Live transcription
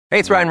Hey,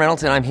 it's Ryan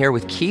Reynolds, and I'm here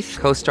with Keith,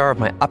 co-star of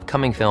my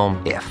upcoming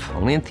film, If,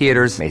 only in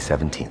theaters May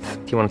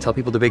 17th. Do you want to tell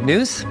people the big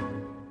news?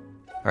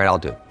 All right, I'll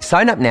do it.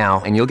 Sign up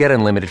now and you'll get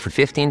unlimited for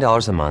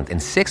 $15 a month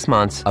and 6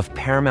 months of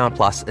Paramount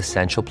Plus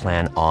Essential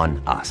Plan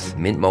on us.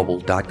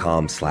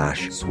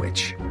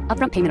 MintMobile.com/switch.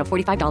 Upfront payment of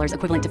 $45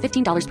 equivalent to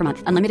 $15 per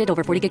month. Unlimited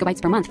over 40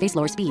 gigabytes per month. Face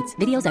lower speeds.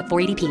 Videos at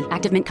 480p.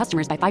 Active Mint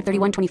customers by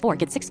 531.24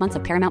 get 6 months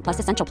of Paramount Plus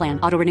Essential Plan.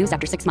 Auto renews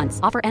after 6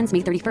 months. Offer ends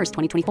May 31st,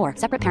 2024.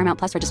 Separate Paramount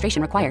Plus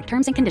registration required.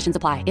 Terms and conditions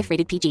apply if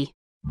rated PG.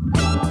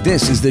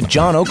 This is the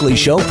John Oakley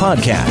Show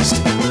podcast.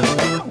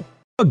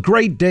 A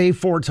great day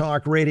for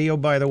talk radio,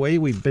 by the way.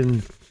 We've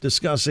been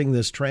discussing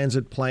this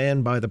transit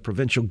plan by the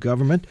provincial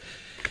government,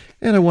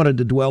 and I wanted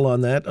to dwell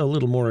on that a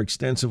little more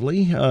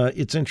extensively.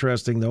 It's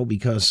interesting, though,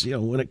 because,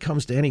 when it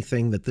comes to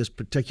anything that this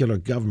particular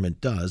government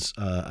does,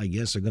 I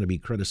guess they're going to be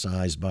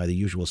criticized by the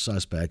usual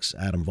suspects.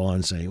 Adam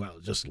Vaughan saying, well,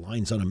 just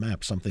lines on a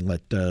map, something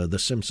that The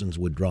Simpsons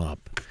would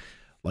drop,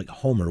 like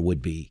Homer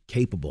would be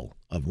capable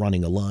of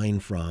running a line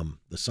from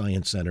the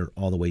Science Center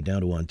all the way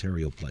down to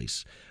Ontario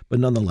Place. But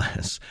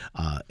nonetheless,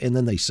 and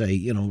then they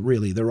say,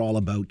 really, they're all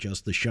about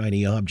just the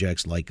shiny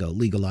objects like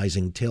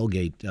legalizing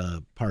tailgate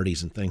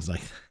parties and things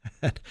like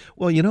that.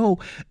 Well,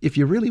 if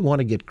you really want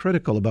to get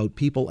critical about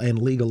people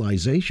and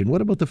legalization,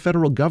 what about the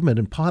federal government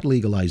and pot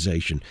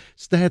legalization?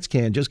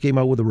 StatsCan just came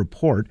out with a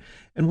report,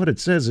 and what it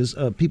says is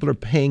people are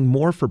paying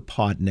more for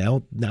pot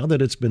now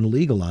that it's been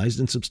legalized,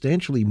 and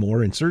substantially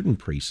more in certain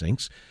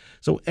precincts.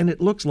 So, and it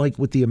looks like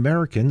with the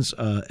Americans,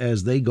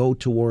 as they go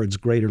towards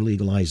greater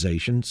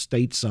legalization,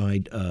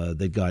 stateside,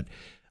 they've got,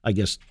 I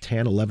guess,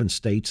 10, 11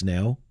 states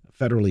now.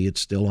 Federally,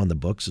 it's still on the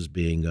books as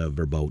being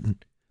verboten.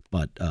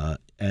 But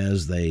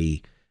as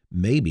they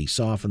maybe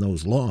soften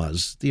those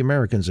laws, the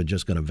Americans are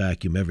just going to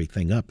vacuum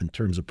everything up in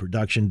terms of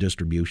production,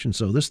 distribution.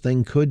 So this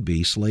thing could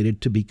be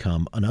slated to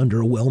become an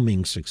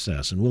underwhelming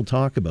success, and we'll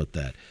talk about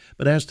that.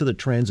 But as to the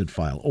transit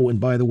file, and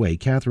by the way,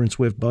 Catherine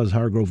Swift, Buzz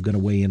Hargrove going to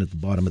weigh in at the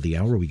bottom of the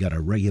hour. We got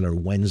a regular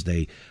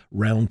Wednesday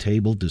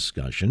roundtable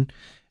discussion.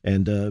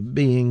 And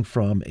being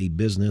from a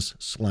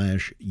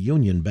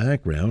business/union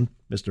background,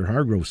 Mr.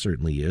 Hargrove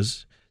certainly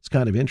is. It's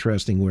kind of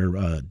interesting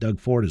where Doug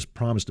Ford has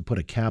promised to put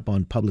a cap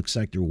on public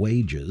sector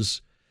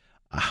wages.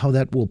 How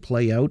that will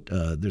play out,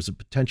 there's a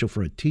potential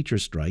for a teacher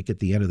strike at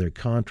the end of their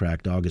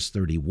contract, August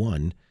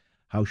 31.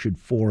 How should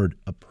Ford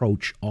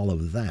approach all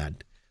of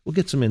that? We'll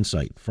get some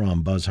insight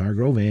from Buzz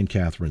Hargrove and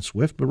Catherine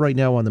Swift. But right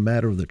now on the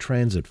matter of the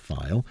transit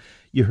file,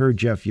 you heard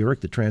Jeff Urick,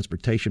 the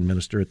transportation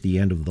minister, at the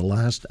end of the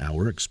last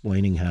hour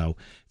explaining how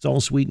it's all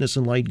sweetness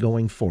and light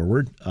going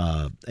forward,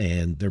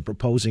 and they're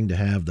proposing to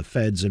have the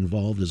feds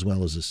involved as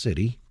well as the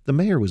city. The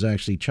mayor was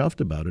actually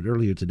chuffed about it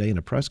earlier today in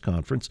a press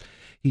conference.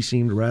 He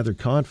seemed rather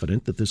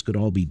confident that this could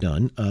all be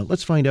done.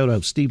 Let's find out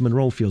how Steve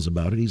Munro feels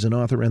about it. He's an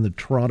author and the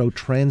Toronto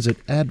Transit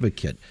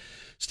Advocate.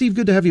 Steve,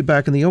 good to have you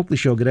back on the Oakley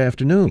Show. Good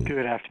afternoon.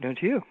 Good afternoon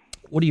to you.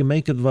 What do you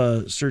make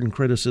of certain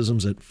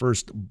criticisms at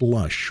first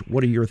blush?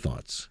 What are your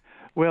thoughts?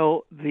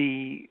 Well,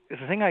 the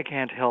thing I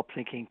can't help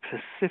thinking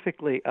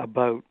specifically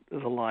about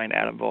the line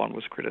Adam Vaughan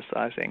was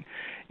criticizing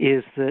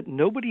is that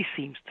nobody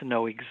seems to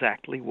know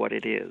exactly what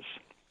it is.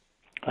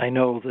 I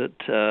know that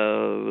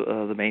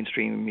the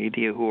mainstream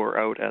media who were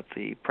out at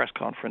the press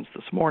conference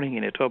this morning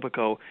in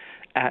Etobicoke,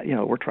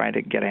 were trying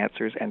to get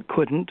answers and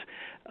couldn't.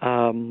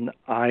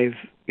 I've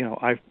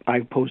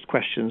posed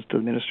questions to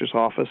the minister's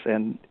office,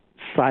 and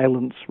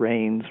silence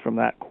reigns from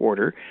that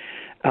quarter.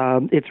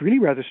 It's really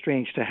rather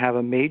strange to have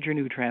a major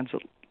new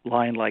transit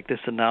line like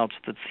this announced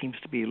that seems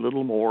to be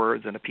little more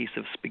than a piece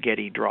of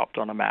spaghetti dropped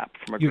on a map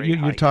from a great height.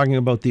 You're talking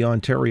about the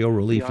Ontario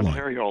Relief Line. The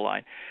Ontario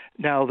line.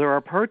 Now, there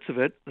are parts of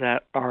it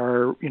that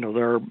are,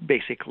 they're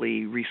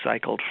basically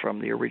recycled from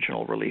the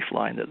original relief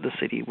line that the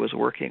city was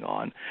working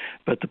on.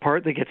 But the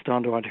part that gets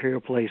down to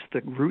Ontario Place,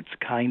 the route's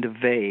kind of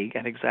vague,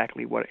 and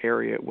exactly what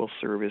area it will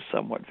serve is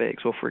somewhat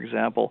vague. So, for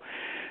example,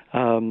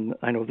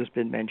 I know there's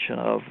been mention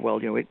of,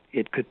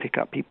 it could pick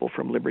up people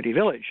from Liberty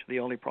Village. The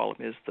only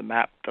problem is the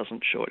map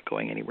doesn't show it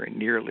going anywhere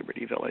near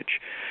Liberty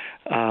Village.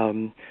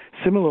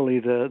 Similarly,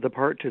 the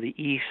part to the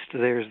east,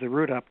 there's the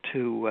route up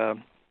to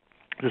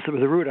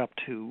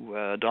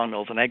Don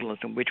Mills and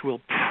Eglinton, which will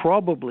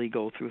probably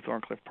go through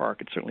Thorncliffe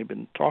Park. It's certainly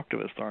been talked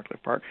of as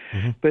Thorncliffe Park.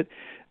 Mm-hmm. But,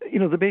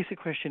 the basic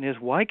question is,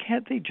 why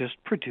can't they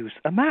just produce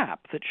a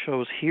map that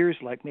shows here's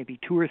like maybe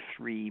 2 or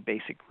 3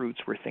 basic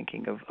routes we're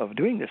thinking of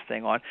doing this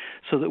thing on,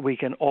 so that we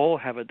can all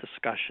have a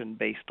discussion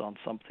based on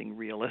something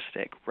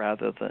realistic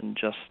rather than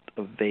just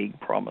a vague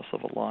promise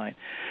of a line.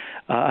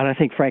 And I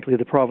think, frankly,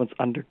 the province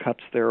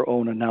undercuts their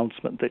own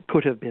announcement that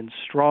could have been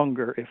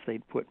stronger if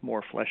they'd put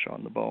more flesh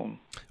on the bone.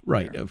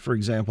 Right. For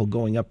example,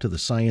 going up to the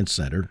Science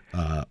Center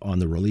on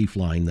the relief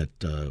line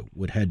that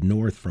would head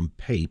north from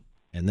Pape,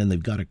 and then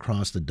they've got to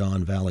cross the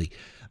Don Valley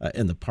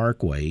and the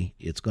Parkway.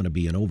 It's going to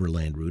be an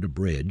overland route, a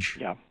bridge.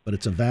 Yeah. But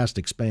it's a vast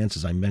expanse,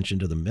 as I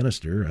mentioned to the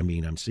minister. I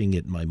mean, I'm seeing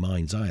it in my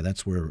mind's eye.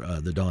 That's where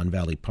the Don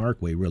Valley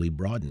Parkway really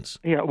broadens.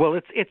 Yeah. Well,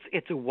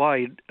 it's a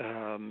wide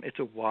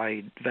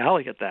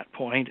valley at that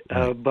point,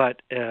 right.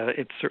 But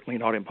it's certainly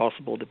not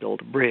impossible to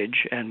build a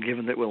bridge. And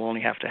given that we'll only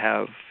have to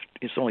have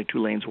it's only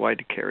 2 lanes wide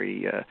to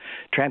carry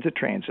transit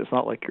trains. It's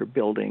not like you're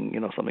building,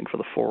 something for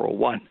the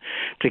 401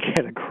 to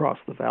get across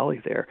the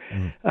valley there.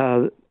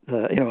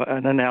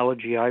 An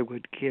analogy I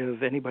would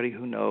give anybody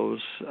who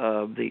knows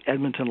the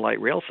Edmonton light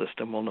rail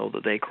system will know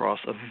that they cross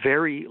a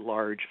very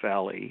large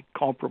valley,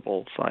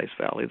 comparable size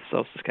valley, the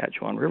South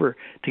Saskatchewan River,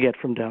 to get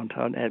from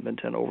downtown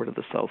Edmonton over to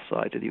the south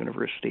side to the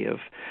University of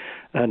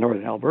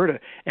Northern Alberta.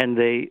 And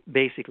they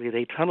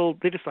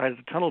decided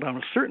to tunnel down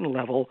a certain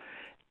level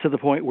to the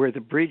point where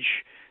the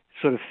bridge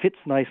sort of fits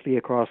nicely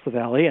across the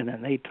valley, and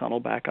then they tunnel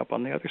back up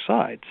on the other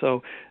side.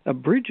 So a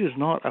bridge is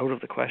not out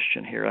of the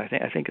question here.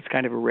 I think it's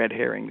kind of a red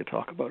herring to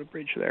talk about a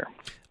bridge there.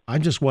 I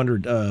just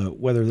wondered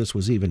whether this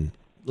was even,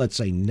 let's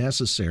say,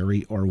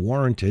 necessary or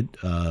warranted,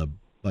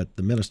 but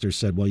the minister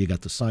said, well, you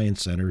got the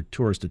Science Center,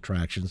 tourist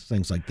attractions,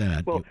 things like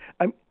that. Well,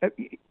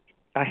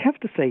 I have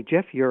to say,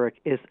 Jeff Urich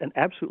is an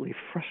absolutely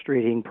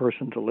frustrating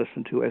person to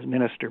listen to as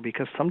minister,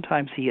 because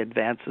sometimes he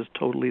advances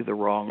totally the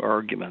wrong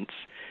arguments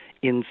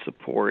in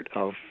support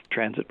of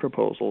transit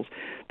proposals.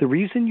 The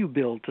reason you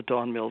build to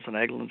Don Mills and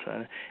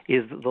Eglinton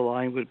is that the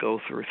line would go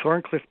through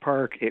Thorncliffe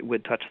Park, it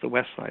would touch the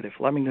west side of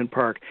Flemington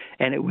Park,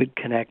 and it would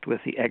connect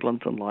with the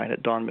Eglinton line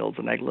at Don Mills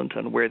and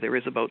Eglinton, where there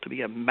is about to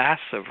be a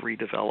massive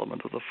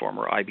redevelopment of the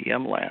former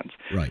IBM lands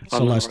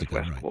on the northwest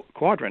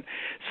quadrant.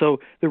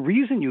 So the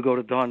reason you go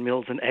to Don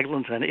Mills and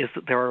Eglinton is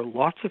that there are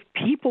lots of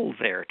people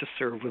there to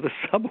serve with a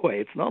subway.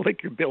 It's not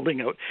like you're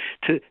building out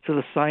to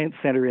the Science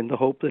Center in the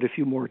hope that a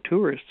few more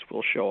tourists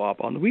will show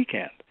up on the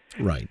weekend.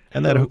 Right,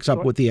 and that hooks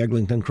up with the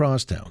Eglinton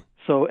Crosstown.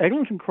 So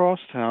Eglinton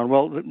Crosstown,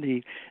 well,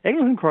 the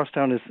Eglinton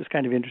Crosstown is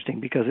kind of interesting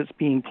because it's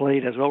being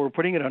played as, well, we're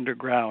putting it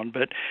underground,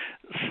 but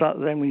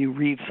then when you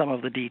read some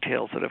of the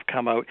details that have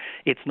come out,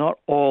 it's not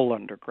all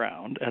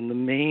underground. And the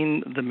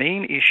main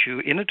issue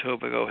in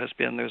Etobicoke has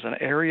been there's an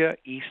area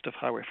east of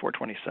Highway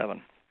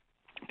 427,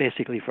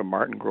 basically from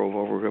Martin Grove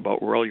over to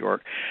about Royal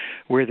York,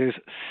 where there's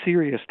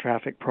serious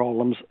traffic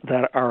problems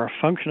that are a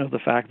function of the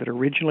fact that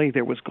originally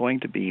there was going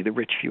to be the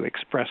Richview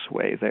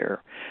Expressway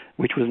there,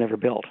 which was never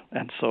built.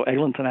 And so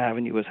Eglinton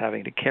Avenue is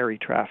having to carry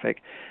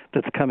traffic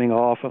that's coming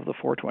off of the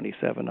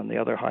 427 and the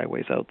other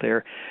highways out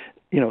there,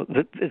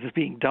 that is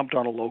being dumped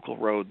on a local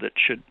road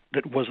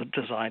that wasn't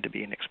designed to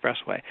be an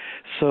expressway.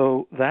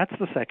 So that's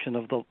the section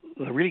of the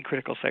really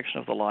critical section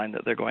of the line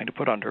that they're going to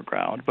put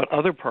underground. But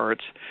other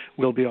parts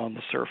will be on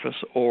the surface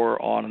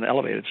or on an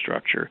elevated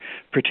structure,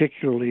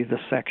 particularly the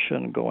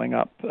section going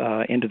up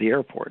into the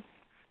airport.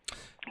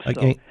 So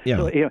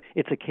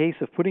it's a case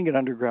of putting it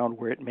underground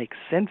where it makes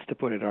sense to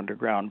put it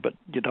underground, but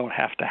you don't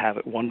have to have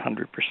it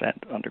 100%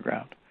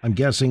 underground. I'm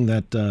guessing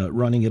that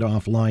running it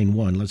off Line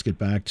 1, let's get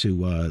back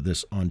to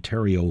this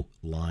Ontario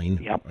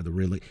line,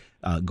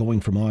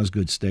 going from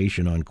Osgood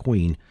Station on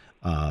Queen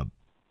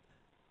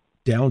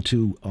down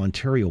to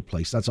Ontario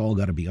Place, that's all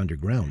got to be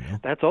underground, no?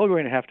 That's all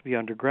going to have to be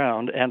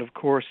underground, and of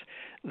course,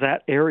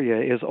 that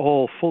area is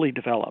all fully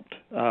developed.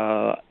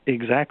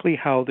 Exactly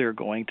how they're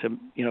going to,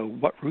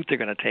 what route they're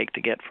going to take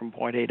to get from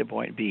point A to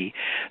point B.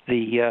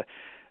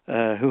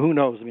 Who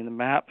knows? I mean, the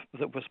map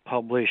that was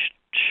published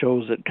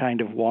shows it kind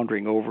of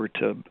wandering over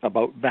to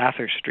about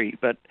Bathurst Street,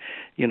 but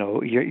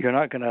you're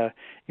not going to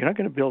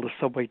build a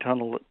subway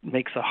tunnel that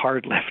makes a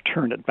hard left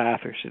turn at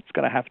Bathurst. It's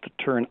going to have to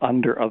turn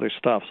under other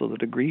stuff. So the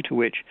degree to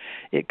which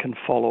it can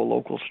follow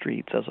local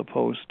streets as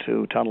opposed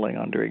to tunneling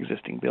under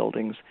existing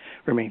buildings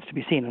remains to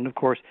be seen. And of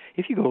course,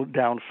 if you go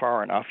down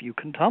far enough, you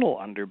can tunnel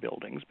under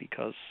buildings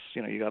because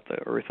you got the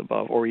earth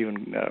above or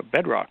even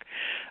bedrock.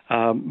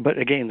 But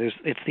again,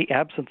 it's the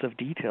absence of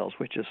details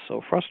which is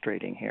so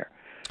frustrating here.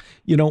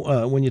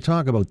 When you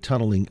talk about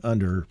tunneling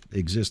under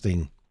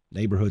existing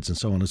neighborhoods and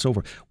so on and so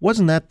forth,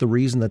 wasn't that the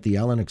reason that the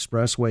Allen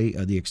Expressway,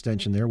 the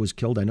extension there, was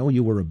killed? I know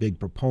you were a big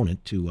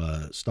proponent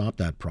to stop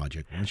that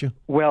project, weren't you?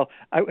 Well,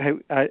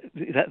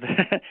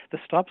 the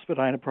Stop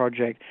Spadina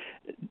project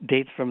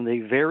dates from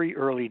the very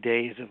early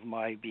days of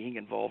my being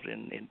involved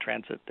in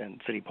transit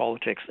and city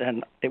politics,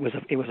 and it was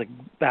a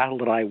battle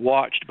that I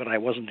watched, but I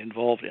wasn't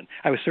involved in.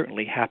 I was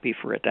certainly happy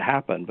for it to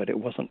happen, but it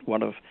wasn't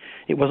one of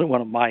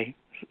my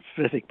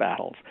specific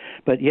battles.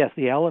 But yes,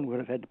 the Allen would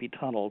have had to be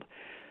tunneled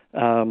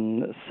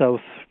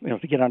south,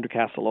 to get under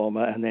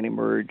Casaloma and then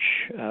emerge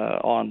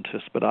onto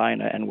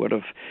Spadina, and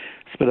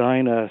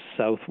Spadina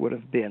south would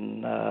have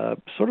been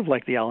sort of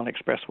like the Allen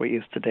Expressway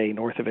is today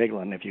north of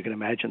Eglinton, if you can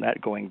imagine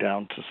that going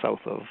down to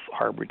south of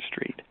Harbord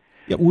Street.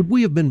 Yeah, would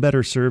we have been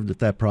better served if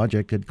that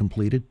project had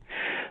completed?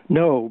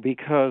 No,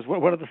 because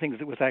one of the things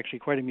that was actually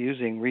quite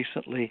amusing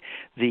recently,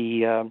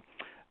 because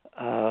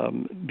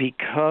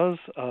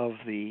of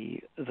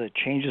the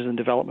changes in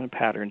development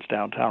patterns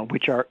downtown,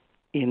 which are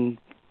in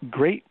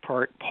great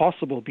part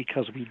possible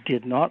because we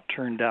did not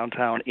turn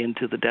downtown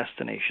into the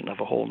destination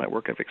of a whole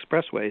network of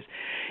expressways,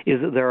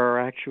 is that there are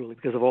actually,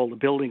 because of all the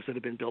buildings that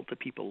have been built that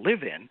people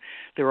live in,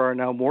 there are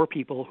now more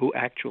people who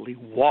actually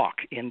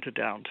walk into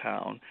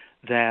downtown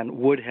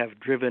than would have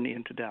driven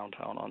into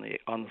downtown on the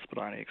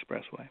Spadina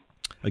Expressway.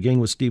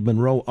 Again, with Steve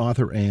Munro,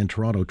 author and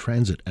Toronto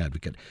transit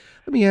advocate.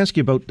 Let me ask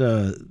you about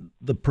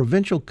the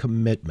provincial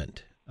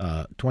commitment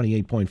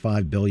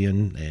 $28.5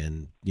 billion,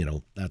 and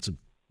that's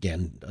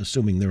again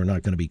assuming there are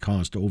not going to be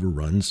cost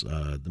overruns.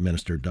 The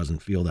minister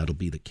doesn't feel that'll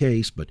be the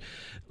case, but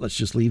let's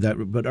just leave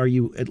that. But are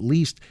you at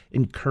least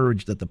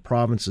encouraged that the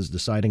province is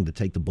deciding to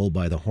take the bull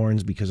by the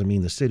horns? Because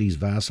the city's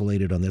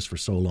vacillated on this for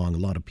so long. A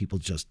lot of people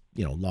just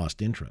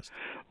lost interest.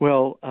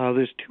 Well,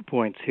 there's 2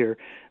 points here.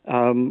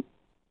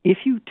 If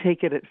you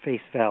take it at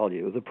face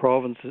value, the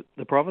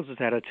province's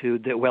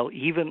attitude that, well,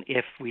 even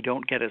if we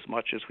don't get as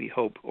much as we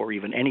hope, or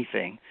even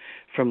anything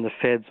from the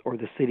feds or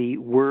the city,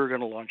 we're going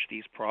to launch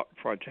these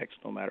projects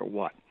no matter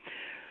what.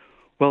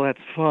 Well, that's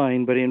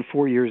fine, but in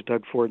 4 years,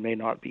 Doug Ford may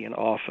not be in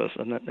office,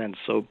 and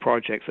so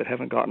projects that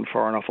haven't gotten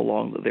far enough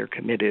along that they're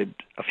committed,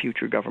 a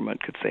future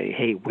government could say,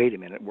 hey, wait a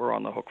minute, we're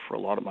on the hook for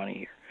a lot of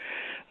money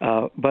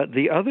here. But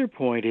the other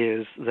point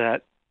is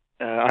that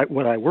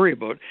what I worry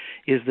about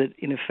is that,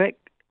 in effect,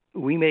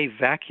 we may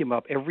vacuum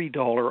up every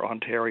dollar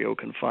Ontario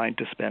can find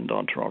to spend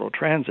on Toronto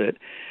Transit.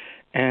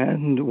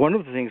 And one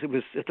of the things, it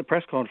was at the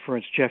press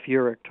conference, Jeff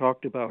Urich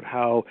talked about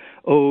how,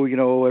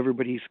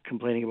 everybody's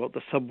complaining about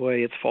the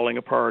subway, it's falling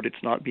apart,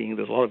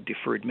 there's a lot of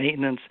deferred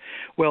maintenance.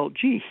 Well,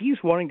 he's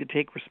wanting to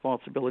take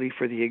responsibility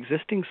for the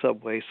existing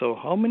subway, so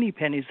how many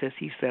pennies has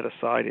he set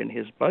aside in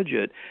his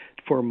budget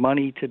for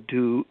money to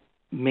do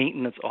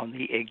maintenance on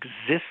the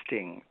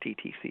existing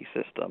TTC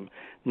system,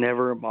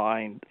 never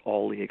mind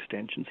all the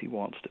extensions he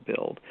wants to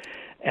build?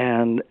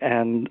 And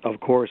of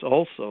course,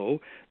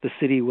 also, the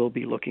city will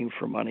be looking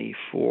for money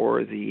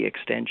for the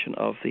extension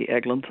of the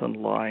Eglinton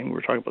line.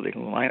 We're talking about the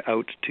Eglinton line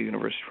out to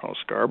University of Toronto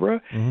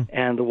Scarborough,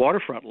 and the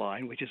waterfront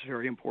line, which is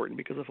very important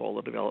because of all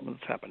the development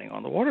that's happening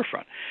on the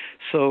waterfront.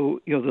 So,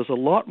 there's a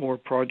lot more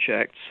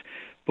projects,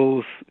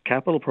 both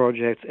capital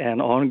projects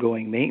and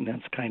ongoing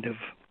maintenance, kind of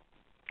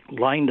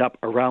lined up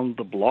around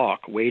the block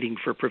waiting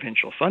for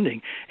provincial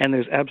funding, and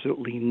there's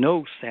absolutely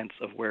no sense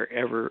of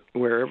wherever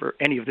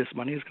any of this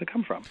money is going to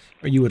come from.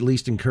 Are you at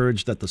least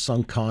encouraged that the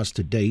sunk cost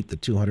to date, the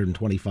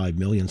 $225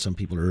 million some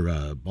people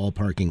are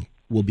ballparking,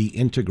 will be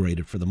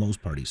integrated for the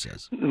most part, he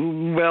says?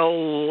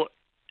 Well,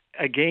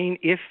 again,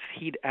 if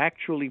he'd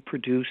actually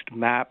produced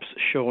maps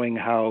showing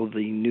how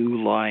the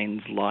new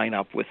lines line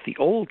up with the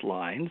old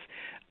lines,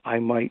 I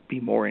might be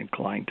more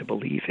inclined to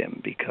believe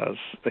him, because,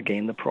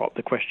 again,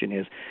 the question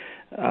is,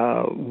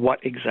 what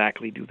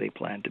exactly do they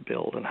plan to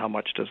build, and how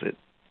much of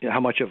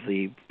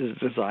the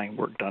design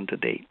work done to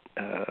date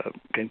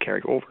can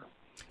carry over?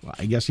 Well,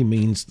 I guess he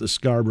means the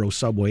Scarborough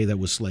subway that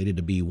was slated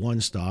to be one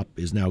stop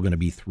is now going to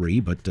be three.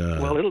 But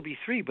well, it'll be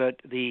three,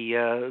 but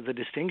the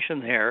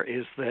distinction there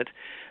is that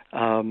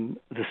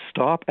the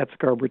stop at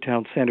Scarborough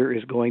Town Centre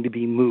is going to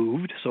be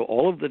moved, so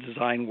all of the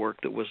design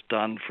work that was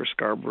done for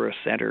Scarborough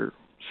Centre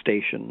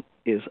Station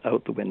is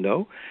out the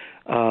window.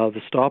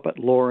 The stop at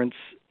Lawrence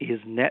is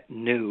net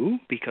new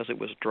because it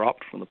was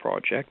dropped from the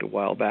project a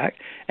while back.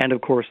 And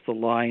of course, the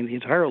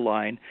entire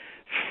line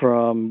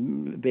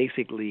from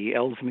basically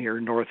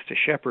Ellesmere north to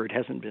Shepherd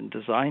hasn't been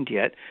designed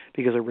yet,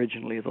 because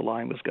originally the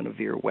line was going to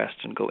veer west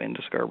and go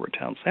into Scarborough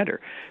Town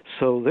Centre.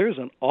 So there's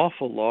an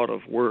awful lot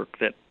of work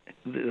that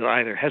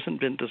either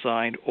hasn't been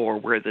designed or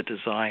where the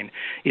design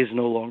is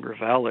no longer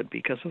valid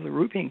because of the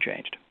route being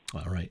changed.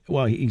 All right.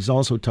 Well, he's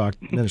also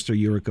talked, Minister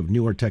Urich, of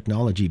newer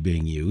technology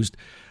being used,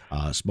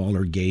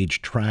 smaller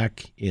gauge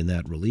track in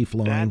that relief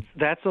line.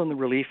 That's on the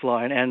relief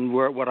line, and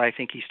what I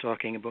think he's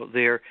talking about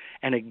there,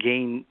 and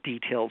again,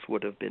 details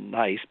would have been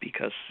nice,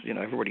 because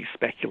everybody's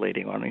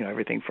speculating on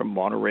everything from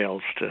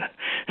monorails to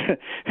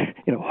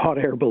hot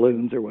air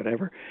balloons or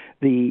whatever.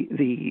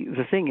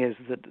 The thing is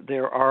that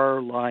there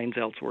are lines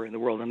elsewhere in the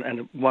world,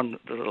 and one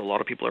that a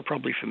lot of people are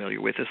probably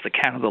familiar with is the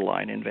Canada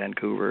line in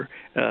Vancouver,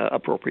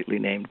 appropriately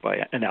named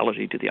by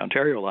analogy to the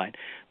Ontario line,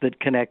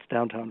 that connects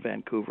downtown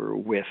Vancouver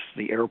with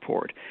the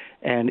airport.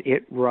 And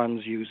it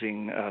runs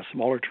using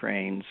smaller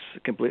trains,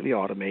 completely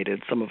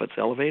automated. Some of it's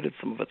elevated,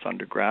 some of it's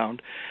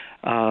underground.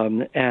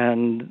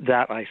 And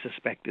that, I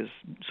suspect, is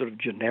sort of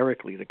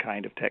generically the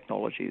kind of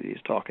technology that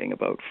he's talking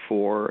about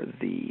for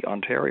the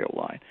Ontario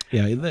line.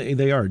 Yeah,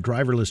 they are.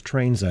 Driverless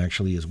trains,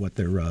 actually, is what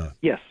they're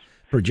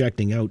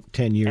projecting out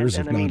 10 years.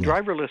 And I mean,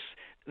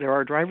 there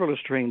are driverless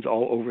trains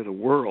all over the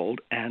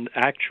world, and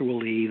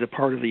actually the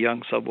part of the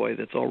Yonge subway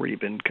that's already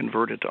been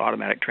converted to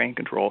automatic train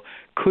control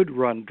could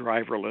run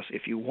driverless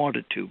if you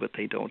wanted to, but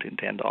they don't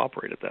intend to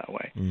operate it that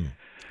way.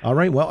 All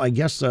right. Well, I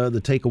guess the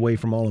takeaway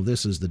from all of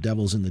this is the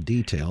devil's in the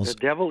details. The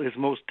devil is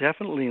most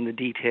definitely in the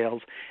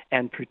details,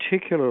 and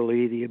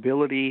particularly the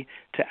ability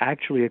to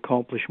actually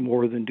accomplish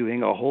more than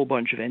doing a whole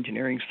bunch of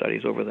engineering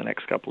studies over the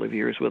next couple of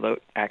years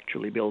without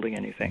actually building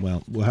anything.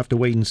 Well, we'll have to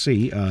wait and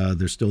see.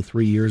 There's still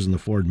 3 years in the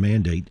Ford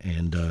mandate,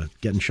 and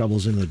getting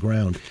shovels into the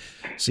ground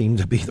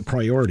seems to be the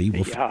priority.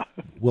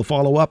 We'll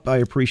follow up. I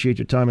appreciate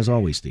your time as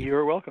always, Steve.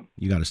 You're welcome.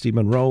 You got it. Steve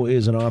Munro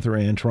is an author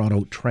and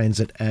Toronto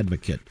transit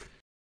advocate.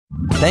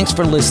 Thanks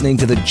for listening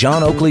to the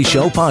John Oakley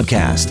Show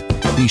podcast.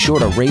 Be sure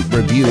to rate,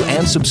 review,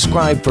 and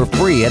subscribe for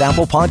free at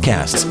Apple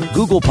Podcasts,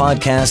 Google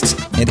Podcasts,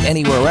 and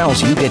anywhere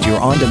else you get your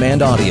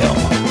on-demand audio.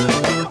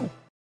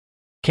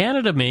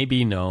 Canada may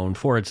be known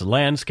for its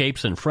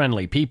landscapes and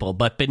friendly people,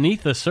 but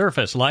beneath the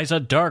surface lies a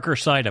darker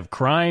side of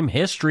crime,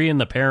 history,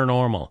 and the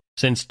paranormal.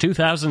 Since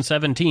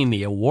 2017,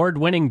 the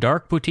award-winning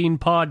Dark Poutine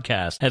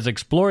podcast has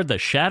explored the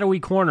shadowy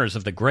corners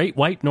of the Great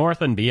White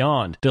North and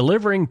beyond,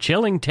 delivering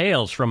chilling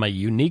tales from a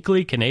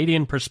uniquely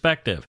Canadian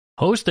perspective.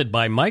 Hosted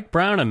by Mike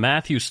Brown and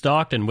Matthew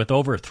Stockton with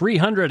over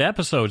 300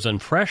 episodes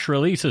and fresh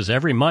releases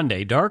every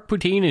Monday, Dark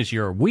Poutine is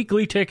your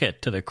weekly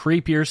ticket to the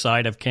creepier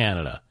side of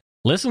Canada.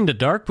 Listen to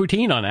Dark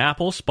Poutine on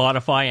Apple,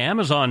 Spotify,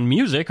 Amazon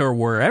Music, or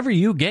wherever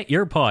you get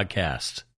your podcasts.